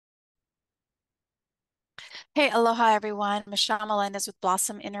Hey, aloha everyone. Michelle Melendez with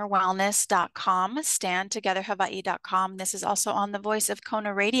blossominnerwellness.com, standtogetherhawaii.com. This is also on the Voice of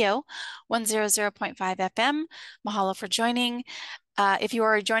Kona Radio, 100.5 FM. Mahalo for joining. If you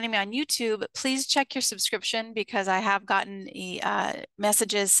are joining me on YouTube, please check your subscription because I have gotten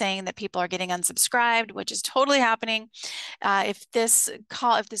messages saying that people are getting unsubscribed, which is totally happening. If this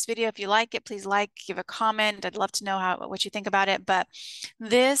video, if you like it, please give a comment. I'd love to know what you think about it. But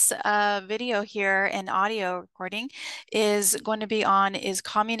this video here and audio recording is going to be on is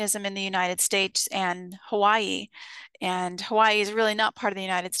communism in the United States and Hawaii. And Hawaii is really not part of the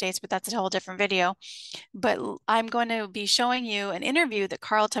United States, but that's a whole different video. But I'm going to be showing you an interview that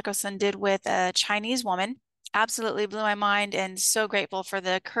Carl Tuckerson did with a Chinese woman. Absolutely blew my mind, and so grateful for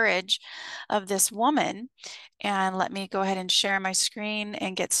the courage of this woman. And let me go ahead and share my screen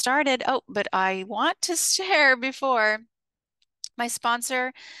and get started. Oh, but I want to share before my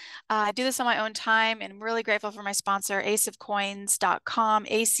sponsor. I do this on my own time and I'm really grateful for my sponsor, aceofcoins.com,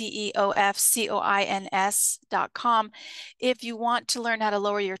 ACEOFCOINS.com. If you want to learn how to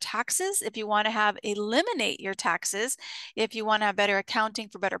lower your taxes, if you want to eliminate your taxes, if you want to have better accounting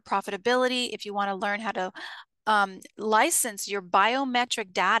for better profitability, if you want to learn how to license your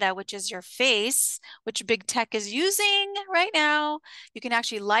biometric data, which is your face, which big tech is using right now. You can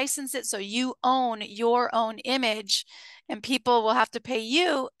actually license it so you own your own image and people will have to pay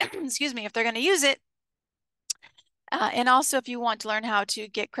you, excuse me, if they're going to use it. And also, if you want to learn how to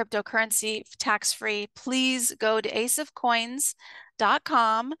get cryptocurrency tax-free, please go to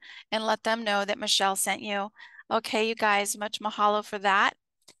aceofcoins.com and let them know that Michelle sent you. Okay, you guys, much mahalo for that.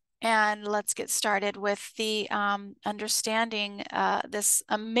 And let's get started with the understanding this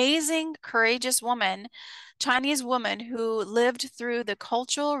amazing, courageous woman, Chinese woman who lived through the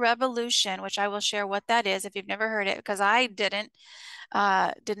Cultural Revolution, which I will share what that is if you've never heard it, because I didn't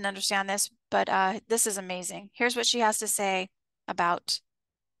understand this, but this is amazing. Here's what she has to say about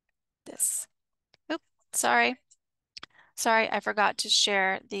this. Oops, sorry. Sorry, I forgot to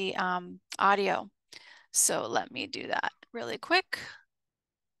share the audio. So let me do that really quick.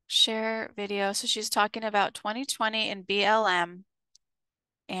 Share video. So she's talking about 2020 and BLM.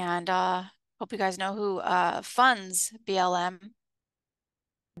 And hope you guys know who funds BLM.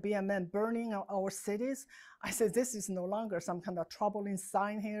 BMN burning our cities. I said, this is no longer some kind of troubling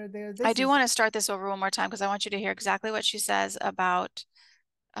sign here, there. I This do is want to start this over one more time because I want you to hear exactly what she says about,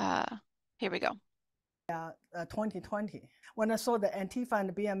 here we go. 2020. When I saw the Antifa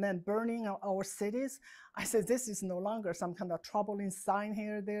and BMN burning our cities, I said, this is no longer some kind of troubling sign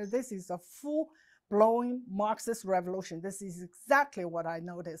here, there. This is a full-blown Marxist revolution. This is exactly what I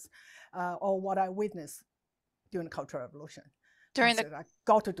noticed or what I witnessed during the Cultural Revolution. I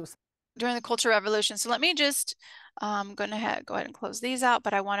got to do something. During the Cultural Revolution. So let me just go ahead and close these out,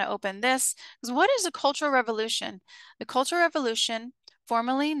 but I want to open this. Because what is the Cultural Revolution? The Cultural Revolution,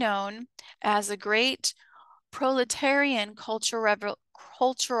 formerly known as the Great Proletarian Cultural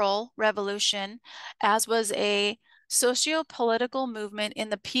Revolution, as was a socio-political movement in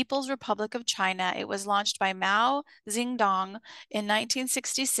the People's Republic of China. It was launched by Mao Zedong in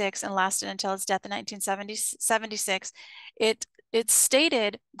 1966 and lasted until its death in 1976. Its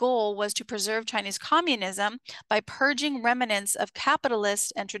stated goal was to preserve Chinese communism by purging remnants of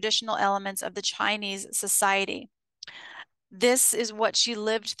capitalist and traditional elements of the Chinese society. This is what she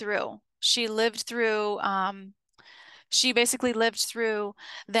lived through. She basically lived through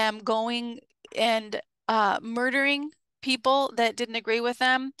them going and murdering people that didn't agree with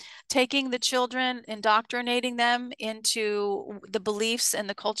them, taking the children, indoctrinating them into the beliefs and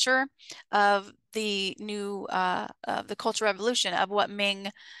the culture of the new of the Cultural Revolution, of what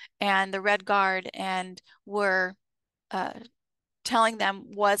Ming and the Red Guard and were telling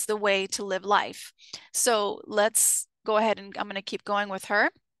them was the way to live life. So let's go ahead and I'm going to keep going with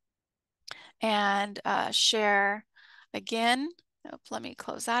her and share again. Oh, let me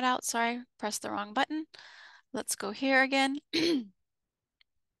close that out. Sorry, pressed the wrong button. Let's go here again.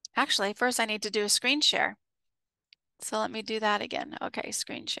 Actually, first I need to do a screen share. So let me do that again. Okay,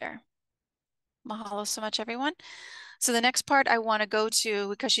 screen share. Mahalo so much, everyone. So the next part I want to go to,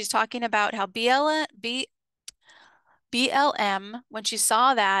 because she's talking about how BLM, when she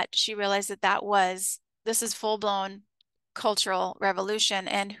saw that, she realized that this is full-blown cultural revolution.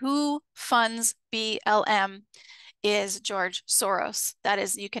 And who funds BLM is George Soros. That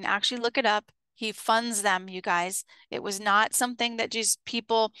is, you can actually look it up. He funds them, you guys. It was not something that just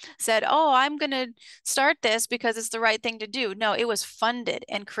people said, oh, I'm going to start this because it's the right thing to do. No, it was funded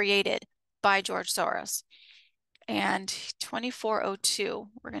and created by George Soros. And 2402,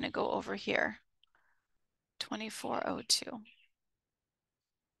 we're going to go over here. 2402.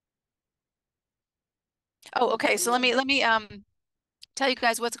 Oh, okay. So let me tell you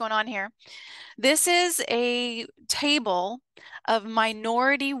guys what's going on here. This is a table of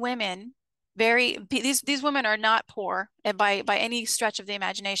minority women. These women are not poor by any stretch of the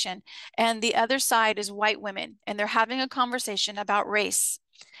imagination. And the other side is white women, and they're having a conversation about race.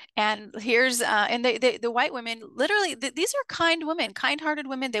 And here's and the white women literally these are kind women, kind-hearted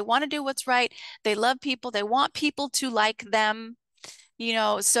women. They want to do what's right. They love people. They want people to like them.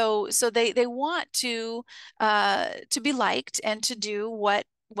 So they want to be liked and to do what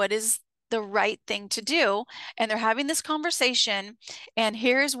is the right thing to do. And they're having this conversation. And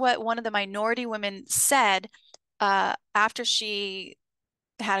here's what one of the minority women said after she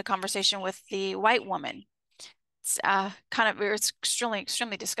had a conversation with the white woman. It's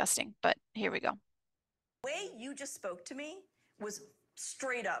extremely disgusting, but here we go. The way you just spoke to me was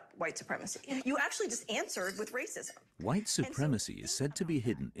straight up white supremacy. You actually just answered with racism. White supremacy is said to be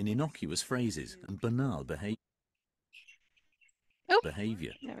hidden in innocuous phrases and banal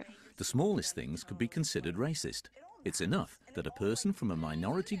behavior. The smallest things could be considered racist. It's enough that a person from a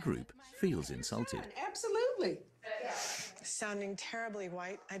minority group feels insulted. Absolutely. Sounding terribly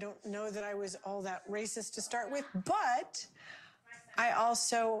white, I don't know that I was all that racist to start with, but I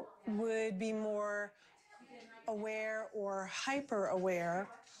also would be more aware or hyper aware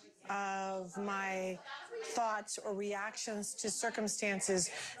of my thoughts or reactions to circumstances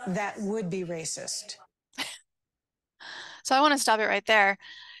that would be racist. So I want to stop it right there.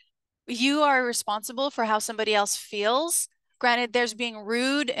 You are responsible for how somebody else feels. Granted, there's being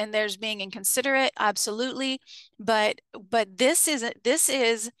rude and there's being inconsiderate, absolutely. But this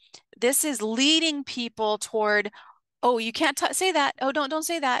is leading people toward, oh, you can't say that. Oh, don't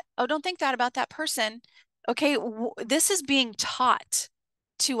say that. Oh, don't think that about that person. Okay, this is being taught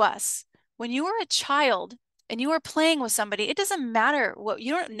to us. When you were a child and you were playing with somebody, it doesn't matter what,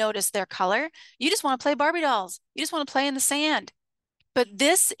 you don't notice their color. You just want to play Barbie dolls. You just want to play in the sand. But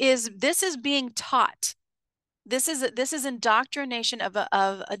this is being taught. This is indoctrination of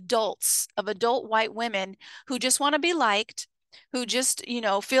adults, of adult white women who just want to be liked, who just,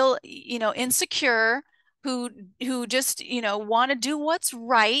 feel, insecure, who just, want to do what's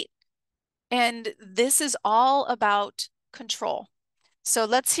right. And this is all about control. So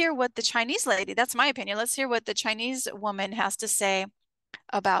let's hear what the Chinese lady, that's my opinion. Let's hear what the Chinese woman has to say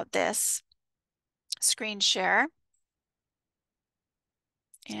about this. Screen share.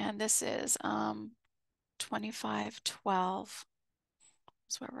 And this is 2512.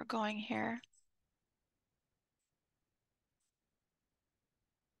 That's where we're going here.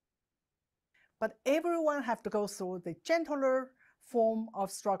 But everyone have to go through the gentler form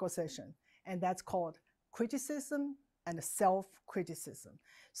of struggle session, and that's called criticism and self-criticism.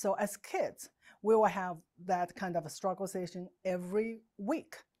 So as kids, we will have that kind of a struggle session every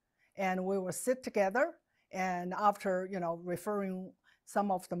week, and we will sit together, and after referring some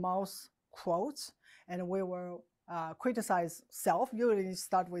of the Mao's quotes, and we will criticize self. Usually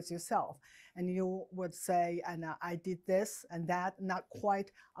start with yourself, and you would say, and I did this and that, not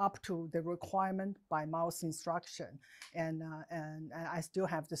quite up to the requirement by Mao's instruction, and I still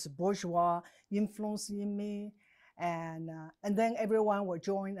have this bourgeois influence in me. And then everyone will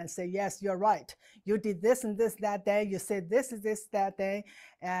join and say, yes, you're right. You did this and this that day. You said this and this that day.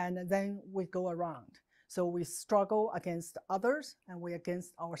 And then we go around. So we struggle against others and we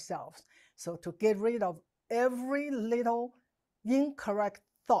against ourselves. So to get rid of every little incorrect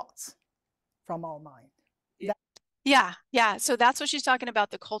thoughts from our mind. Yeah. So that's what she's talking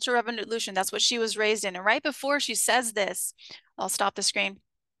about, the culture revolution. That's what she was raised in. And right before she says this, I'll stop the screen.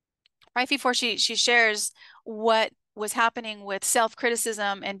 Right before she shares what was happening with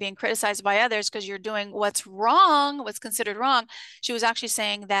self-criticism and being criticized by others because you're doing what's wrong, what's considered wrong, she was actually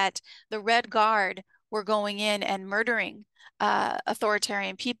saying that the Red Guard were going in and murdering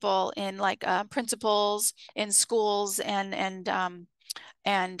authoritarian people in principals in schools and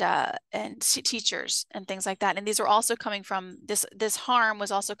teachers and things like that. And these are also coming from this harm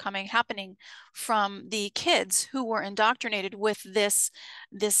was also happening from the kids who were indoctrinated with this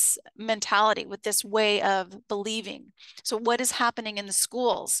mentality, with this way of believing. So what is happening in the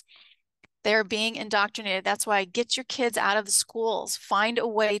schools? They're being indoctrinated. That's why get your kids out of the schools. Find a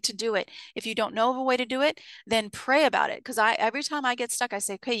way to do it. If you don't know of a way to do it, then pray about it. Because every time I get stuck, I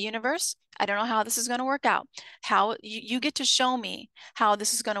say, okay, universe, I don't know how this is going to work out. How you get to show me how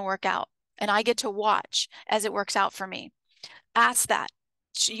this is going to work out. And I get to watch as it works out for me. Ask that.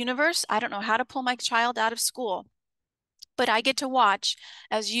 Universe, I don't know how to pull my child out of school, but I get to watch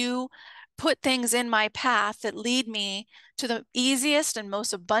as you put things in my path that lead me to the easiest and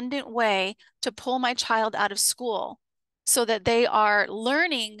most abundant way to pull my child out of school so that they are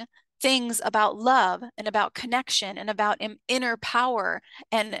learning things about love and about connection and about inner power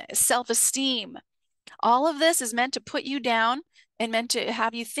and self-esteem. All of this is meant to put you down and meant to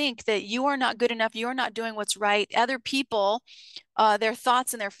have you think that you are not good enough, you're not doing what's right. Other people, their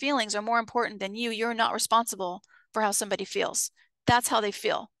thoughts and their feelings are more important than you. You're not responsible for how somebody feels. That's how they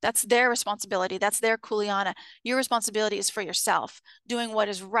feel. That's their responsibility. That's their kuleana. Your responsibility is for yourself, doing what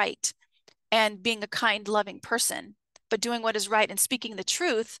is right and being a kind, loving person, but doing what is right and speaking the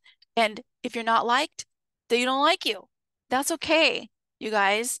truth. And if you're not liked, they don't like you. That's okay, you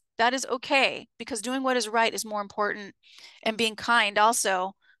guys. That is okay, because doing what is right is more important, and being kind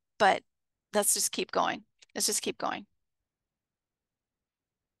also. But let's just keep going. Let's just keep going.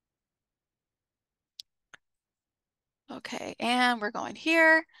 Okay, and we're going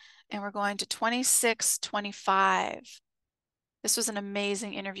here, and we're going to 2625. This was an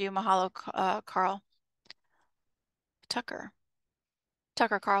amazing interview. Mahalo, Carl. Tucker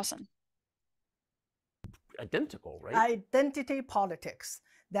Carlson. Identical, right? Identity politics.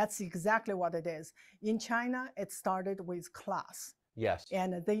 That's exactly what it is. In China, it started with class. Yes.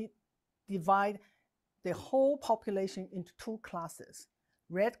 And they divide the whole population into two classes,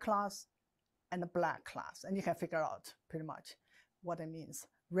 red class and the black class. And you can figure out pretty much what it means.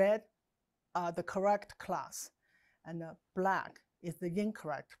 Red are the correct class, and black is the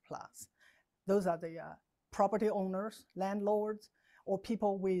incorrect class. Those are the property owners, landlords, or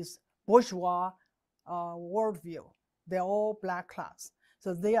people with bourgeois worldview. They're all black class.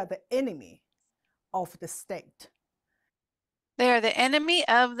 So they are the enemy of the state. They are the enemy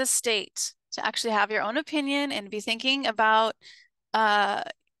of the state. To actually have your own opinion and be thinking about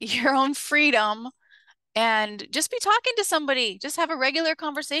your own freedom, and just be talking to somebody. Just have a regular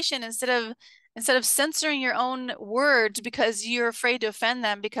conversation instead of censoring your own words because you're afraid to offend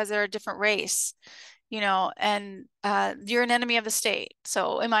them because they're a different race. And you're an enemy of the state.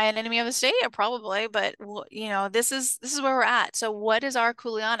 So am I an enemy of the state? Probably, but this is where we're at. So what is our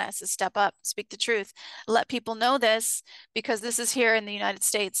kuleana? Is to step up, speak the truth, let people know this, because this is here in the United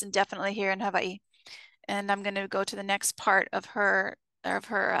States and definitely here in Hawaii. And I'm going to go to the next part of her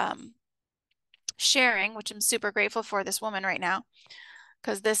sharing, which I'm super grateful for this woman right now,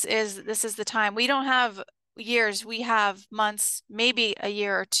 because this is the time. We don't have years, we have months, maybe a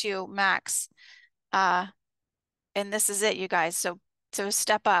year or two max. And this is it, you guys. So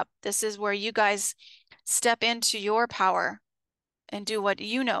step up. This is where you guys step into your power and do what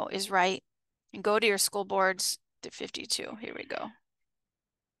you know is right, and go to your school boards. To 52. Here we go.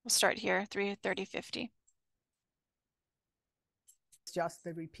 We'll start here, 3:30:50. It's just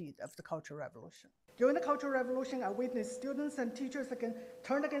the repeat of the Cultural Revolution. During the Cultural Revolution, I witnessed students and teachers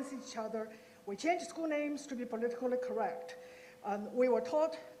turn against each other. We changed school names to be politically correct. We were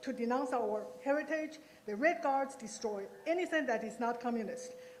taught to denounce our heritage. The Red Guards destroy anything that is not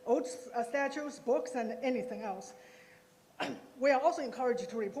communist, old statues, books, and anything else. We are also encouraged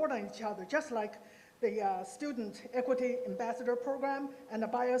to report on each other, just like the Student Equity Ambassador Program and the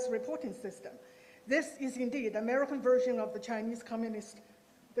bias reporting system. This is indeed the American version of the Chinese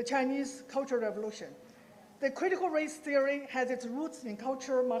Cultural Revolution. The critical race theory has its roots in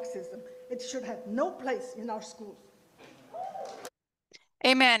cultural Marxism. It should have no place in our schools.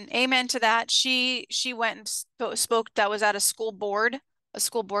 Amen. Amen to that. She went and spoke. That was at a school board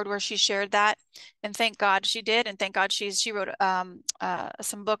where she shared that, and thank God she did, and thank God she wrote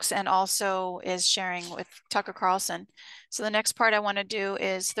some books and also is sharing with Tucker Carlson. So the next part I want to do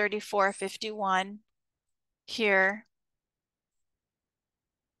is 34:51 here.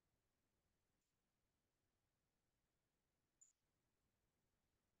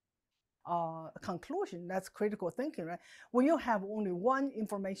 Conclusion, that's critical thinking, right? When you have only one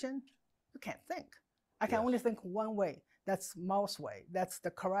information, you can't think. I can only think one way. That's Mao's way. That's the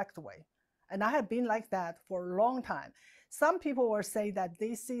correct way. And I have been like that for a long time. Some people will say that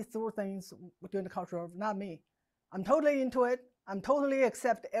they see through things during the cultural, not me. I'm totally into it. I'm totally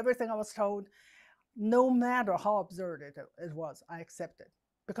accept everything I was told. No matter how absurd it was, I accept it.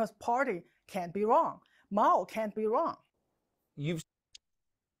 Because party can't be wrong. Mao can't be wrong.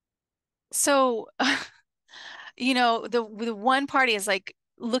 So, the one party is like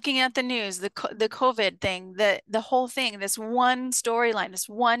looking at the news, the COVID thing, the whole thing, this one storyline, this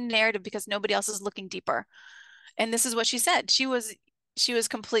one narrative, because nobody else is looking deeper. And this is what she said. She was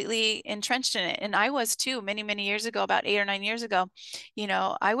completely entrenched in it. And I was too, many, many years ago, about 8 or 9 years ago.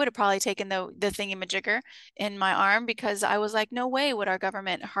 I would have probably taken the thingy-majigger in my arm, because I was like, no way would our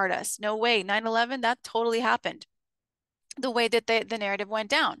government hurt us. No way. 9/11, that totally happened. the way that the narrative went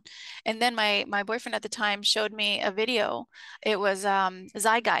down. And then my boyfriend at the time showed me a video. It was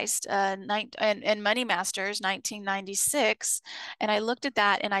Zeitgeist and Money Masters 1996. And I looked at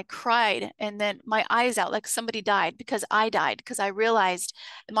that and I cried, and then my eyes out like somebody died, because I died, because I realized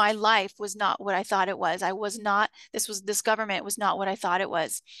my life was not what I thought it was. I was not, this government was not what I thought it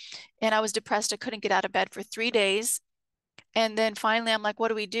was. And I was depressed. I couldn't get out of bed for 3 days. And then finally I'm like, what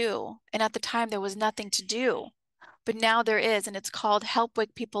do we do? And at the time there was nothing to do. But now there is, and it's called Help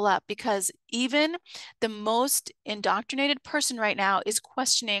Wake People Up, because even the most indoctrinated person right now is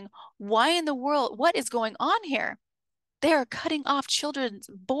questioning, why in the world, what is going on here? They are cutting off children's,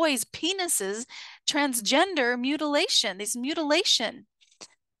 boys' penises, transgender mutilation, these mutilation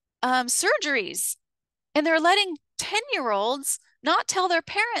surgeries, and they're letting 10-year-olds not tell their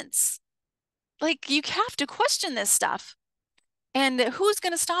parents. Like, you have to question this stuff. And who's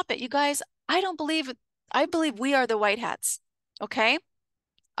going to stop it? You guys, I believe we are the white hats. Okay?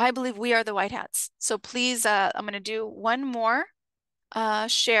 I believe we are the white hats. So please, I'm going to do one more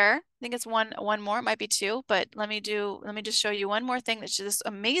share. I think it's one more, it might be two, but let me just show you one more thing that this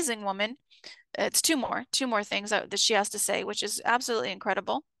amazing woman, it's two more things that she has to say, which is absolutely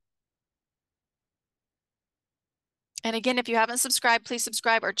incredible. And again, if you haven't subscribed, please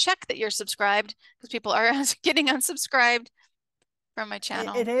subscribe, or check that you're subscribed, because people are getting unsubscribed from my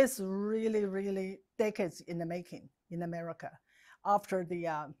channel. It is really, really decades in the making in America. After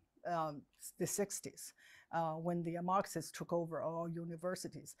the 60s, when the Marxists took over all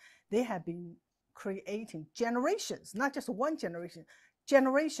universities, they have been creating generations, not just one generation,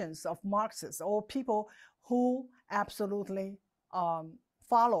 generations of Marxists, or people who absolutely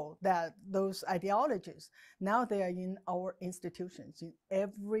follow those ideologies. Now they are in our institutions, in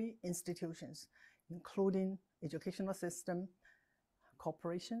every institutions, including educational system,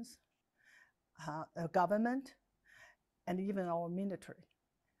 corporations, government, and even our military.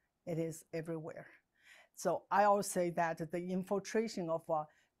 It is everywhere. So I always say that the infiltration of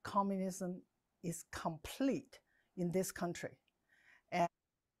communism is complete in this country.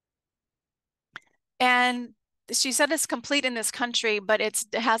 And she said it's complete in this country, but it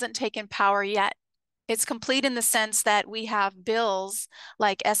hasn't taken power yet. It's complete in the sense that we have bills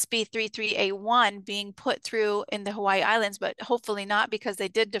like SB 33A1 being put through in the Hawaii Islands, but hopefully not, because they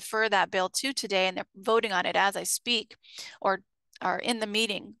did defer that bill to today, and they're voting on it as I speak, or are in the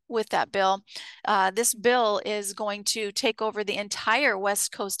meeting with that bill. This bill is going to take over the entire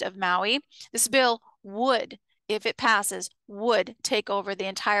west coast of Maui. This bill would, if it passes, would take over the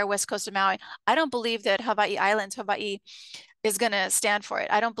entire west coast of Maui. I don't believe that Hawaii is going to stand for it.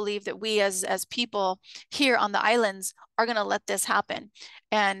 I don't believe that we as people here on the islands are going to let this happen.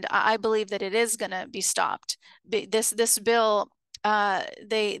 And I believe that it is going to be stopped. This bill,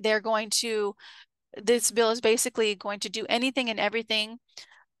 this bill is basically going to do anything and everything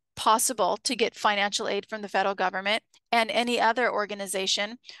possible to get financial aid from the federal government and any other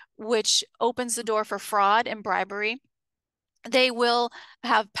organization, which opens the door for fraud and bribery. They will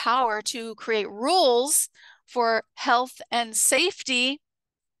have power to create rules for health and safety,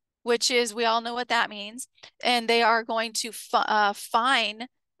 which is, we all know what that means. And they are going to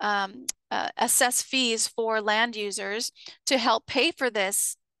assess fees for land users to help pay for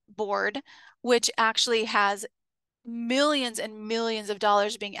this board, which actually has millions and millions of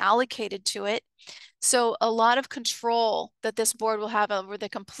dollars being allocated to it. So a lot of control that this board will have over the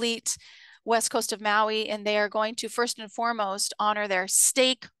complete west coast of Maui, and they are going to first and foremost honor their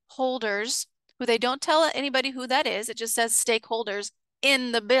stakeholders, who they don't tell anybody who that is. It just says stakeholders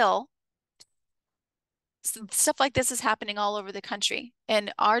in the bill. So stuff like this is happening all over the country,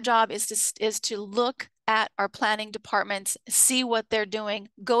 and our job is to look at our planning departments, see what they're doing,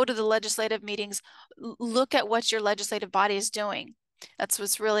 go to the legislative meetings, look at what your legislative body is doing. That's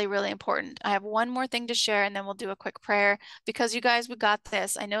what's really, really important. I have one more thing to share, and then we'll do a quick prayer, because you guys, we got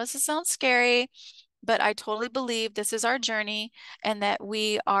this. I know this sounds scary, but I totally believe this is our journey, and that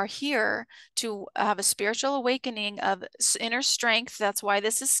we are here to have a spiritual awakening of inner strength. That's why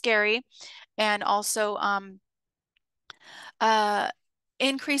this is scary. And also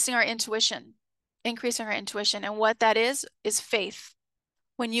increasing our intuition. And what that is faith.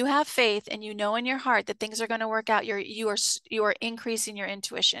 When you have faith and you know in your heart that things are going to work out, you are increasing your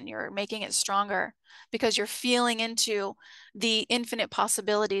intuition. You're making it stronger, because you're feeling into the infinite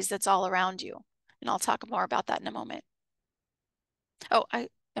possibilities that's all around you. And I'll talk more about that in a moment. Oh,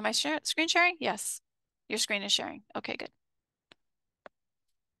 am I screen sharing? Yes. Your screen is sharing. Okay, good.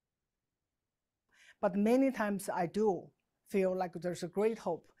 But many times I do feel like there's a great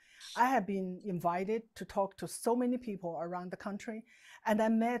hope. I have been invited to talk to so many people around the country, and I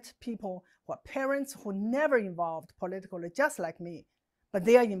met people who are parents who never involved politically, just like me, but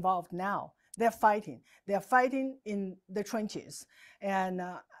they are involved now. They're fighting. They're fighting in the trenches. And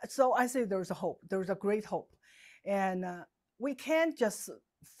so I say there's a hope. There's a great hope. And we can't just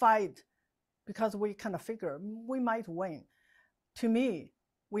fight because we kind of figure we might win. To me,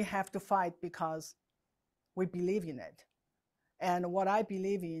 we have to fight because we believe in it. And what I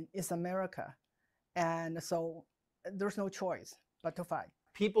believe in is America. And so there's no choice but to fight.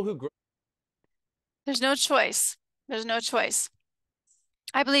 People who grow. There's no choice. There's no choice.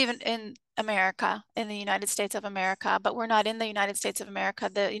 I believe in America, in the United States of America, but we're not in the United States of America.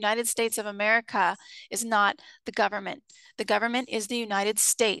 The United States of America is not the government. The government is the United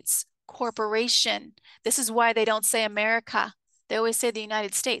States corporation. This is why they don't say America. They always say the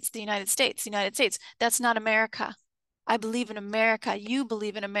United States, the United States, the United States. That's not America. I believe in America. You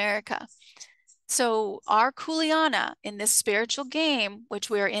believe in America. So our kuleana in this spiritual game, which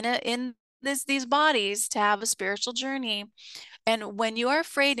we are in these bodies to have a spiritual journey. And when you are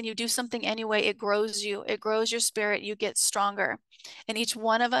afraid and you do something anyway, it grows you. It grows your spirit. You get stronger. And each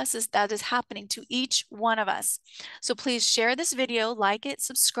one of us that is happening to each one of us. So please share this video, like it,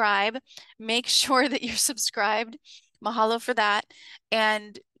 subscribe, make sure that you're subscribed. Mahalo for that.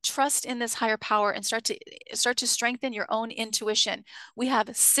 And trust in this higher power and start to strengthen your own intuition. We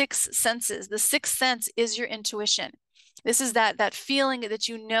have 6 senses. The 6th sense is your intuition. This is that feeling that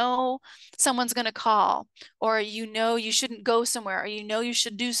you know someone's going to call, or you know you shouldn't go somewhere, or you know you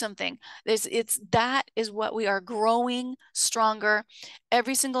should do something. That is what we are growing stronger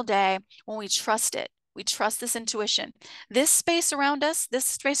every single day when we trust it. We trust this intuition. This space around us, this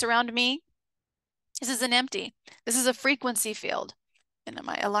space around me, this isn't empty. This is a frequency field. And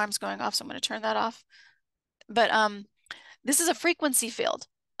my alarm's going off, so I'm going to turn that off. But this is a frequency field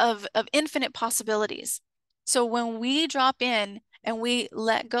of infinite possibilities. So when we drop in and we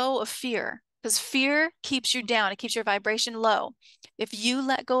let go of fear, because fear keeps you down, it keeps your vibration low. If you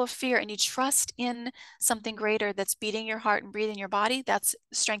let go of fear and you trust in something greater that's beating your heart and breathing your body, that's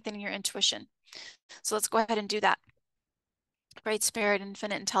strengthening your intuition. So let's go ahead and do that. Great Spirit,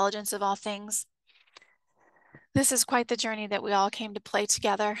 infinite intelligence of all things. This is quite the journey that we all came to play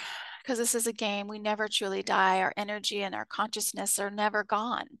together, because this is a game. We never truly die. Our energy and our consciousness are never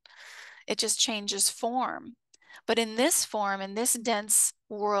gone. It just changes form. But in this form, in this dense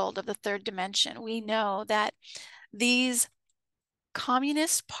world of the 3rd dimension, we know that these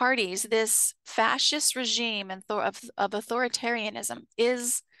communist parties, this fascist regime of authoritarianism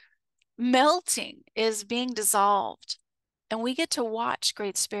is melting, is being dissolved. And we get to watch,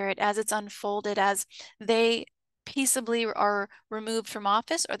 Great Spirit, as it's unfolded, as they peaceably are removed from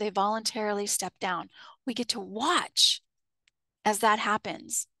office or they voluntarily step down. We get to watch as that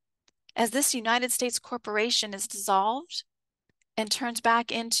happens, as this United States corporation is dissolved and turns back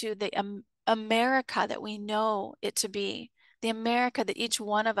into the America that we know it to be, the America that each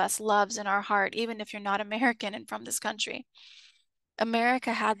one of us loves in our heart, even if you're not American and from this country.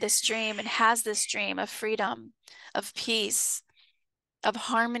 America had this dream and has this dream of freedom, of peace, of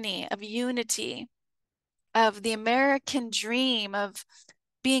harmony, of unity, of the American dream of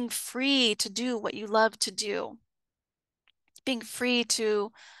being free to do what you love to do, being free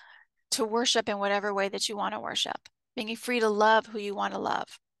to worship in whatever way that you want to worship, being free to love who you want to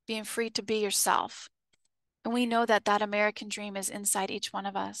love, being free to be yourself. And we know that that American dream is inside each one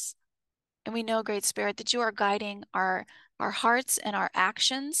of us. And we know, Great Spirit, that you are guiding our hearts and our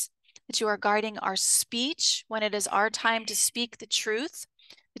actions, that you are guiding our speech when it is our time to speak the truth,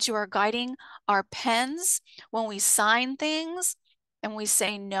 that you are guiding our pens when we sign things and we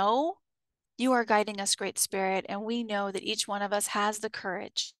say no. You are guiding us, Great Spirit, and we know that each one of us has the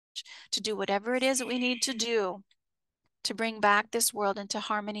courage to do whatever it is that we need to do to bring back this world into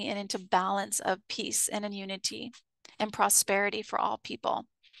harmony and into balance of peace and in unity and prosperity for all people.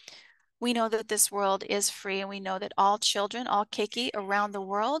 We know that this world is free, and we know that all children, all keiki around the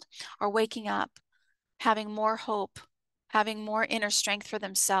world are waking up, having more hope, having more inner strength for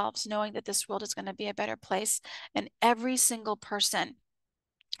themselves, knowing that this world is going to be a better place. And every single person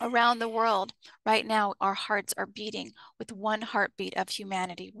around the world right now, our hearts are beating with one heartbeat of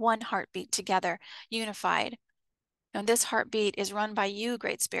humanity, one heartbeat together, unified. And this heartbeat is run by you,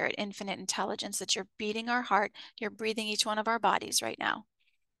 Great Spirit, infinite intelligence, that you're beating our heart, you're breathing each one of our bodies right now.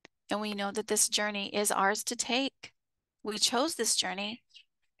 And we know that this journey is ours to take. We chose this journey,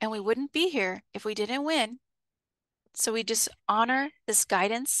 and we wouldn't be here if we didn't win. So we just honor this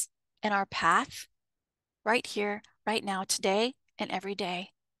guidance in our path right here, right now, today, and every day.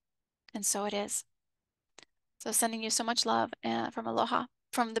 And so it is. So sending you so much love from Aloha.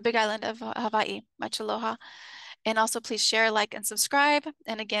 from the Big Island of Hawaii. Much aloha. And also please share, like, and subscribe.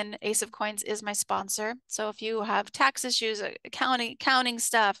 And again, Ace of Coins is my sponsor. So if you have tax issues, accounting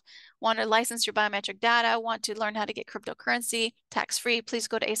stuff, want to license your biometric data, want to learn how to get cryptocurrency tax-free, please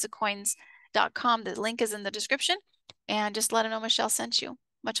go to aceofcoins.com. The link is in the description. And just let them know Michelle sent you.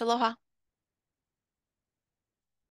 Much aloha.